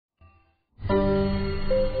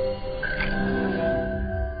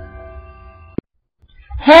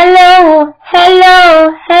Hello,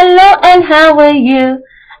 and how are you?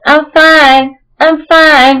 I'm fine.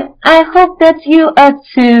 I hope that you are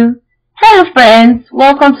too. Hello friends,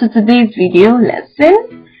 welcome to today's video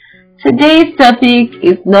lesson. Today's topic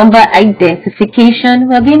is number identification.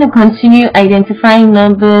 We're going to continue identifying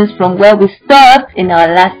numbers from where we stopped in our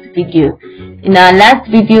last video. In our last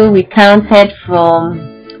video, we counted from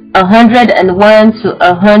 101 to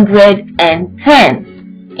 110.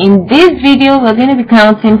 In this video, we're going to be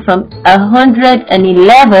counting from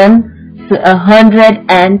 111 to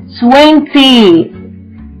 120.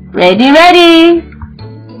 Ready?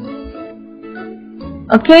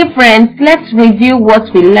 Okay friends, let's review what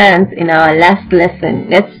we learned in our last lesson.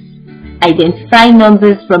 Let's identify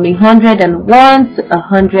numbers from 101 to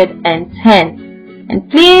 110. And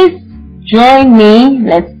please join me.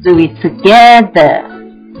 Let's do it together.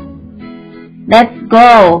 Let's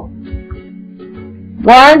go.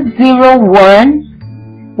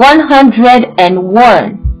 101,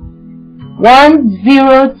 101,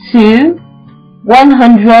 102,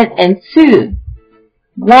 102,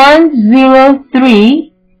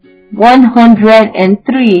 103,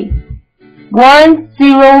 103,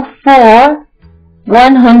 104,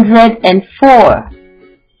 104,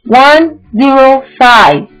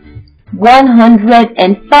 105,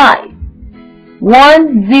 105,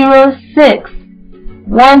 106,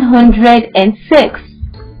 106,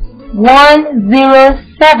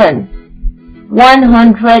 107,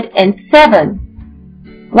 107,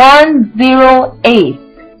 108,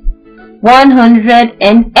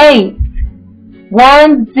 108,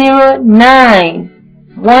 109,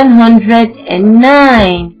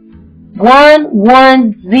 109,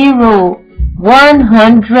 110,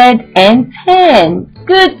 110.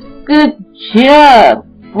 Good job.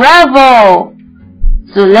 Bravo.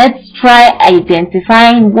 So let's try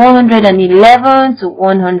identifying 111 to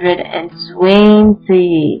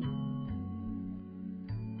 120.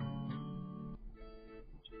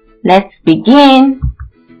 Let's begin.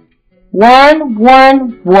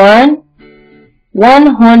 111,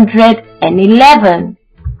 111,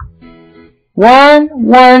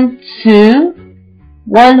 112,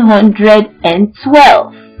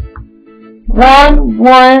 112,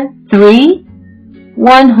 113,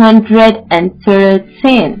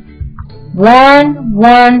 113,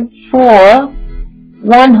 114,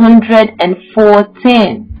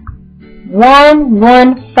 114,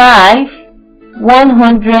 115,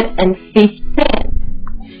 115,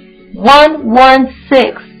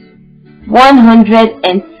 116,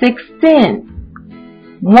 116,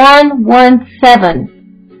 117,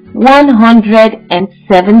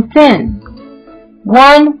 117,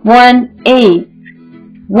 118,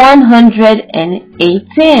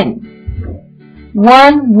 118,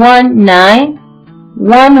 119,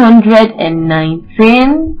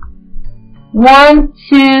 119,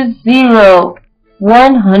 120,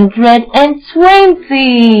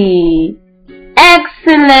 120.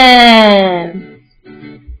 Excellent.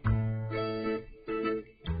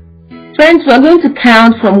 Friends, we're going to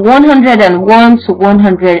count from 101 to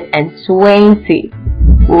 120.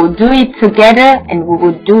 We'll do it together and we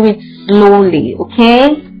will do it slowly,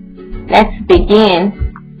 okay? Let's begin.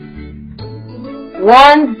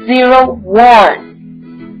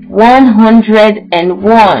 101,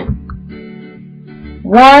 101,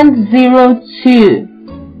 102,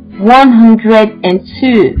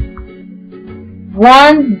 102,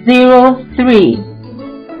 103,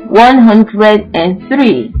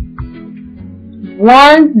 103,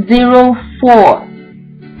 104,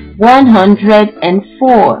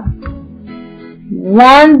 104,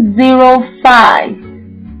 105,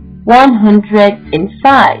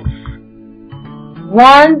 105,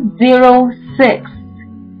 106,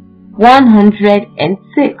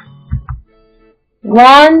 106,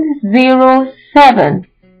 107,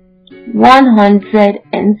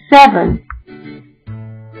 107,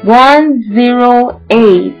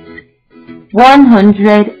 108,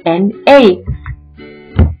 108,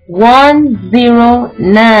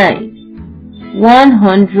 109,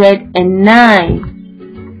 109,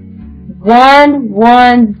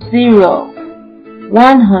 110,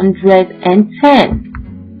 110,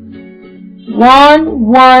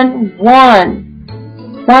 111,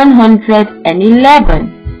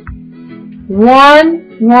 111,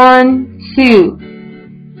 112,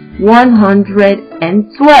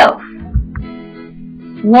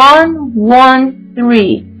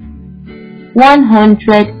 112, 113,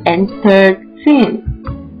 113,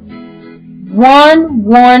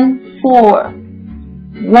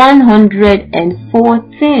 114,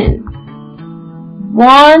 114,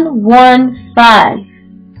 115,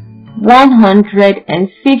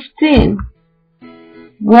 115,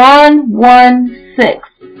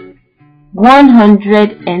 116,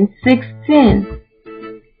 116,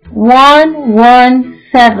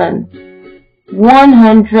 117,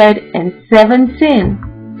 117,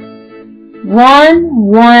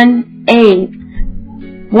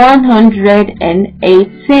 118,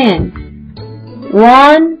 118,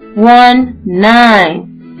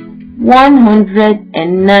 119,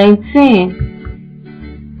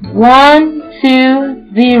 119,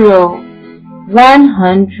 120,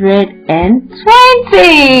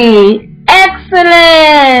 120.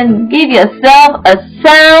 Excellent! Give yourself a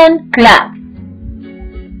sound clap.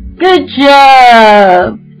 Good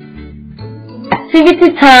job!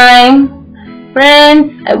 Activity time.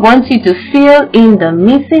 Friends, I want you to fill in the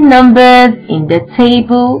missing numbers in the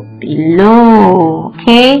table below.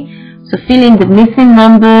 Okay? So fill in the missing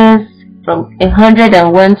numbers from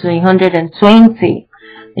 101 to 120.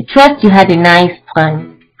 I trust you had a nice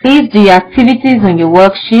time. Please do your activities on your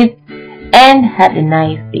worksheet and have a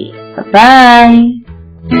nice day. Bye-bye.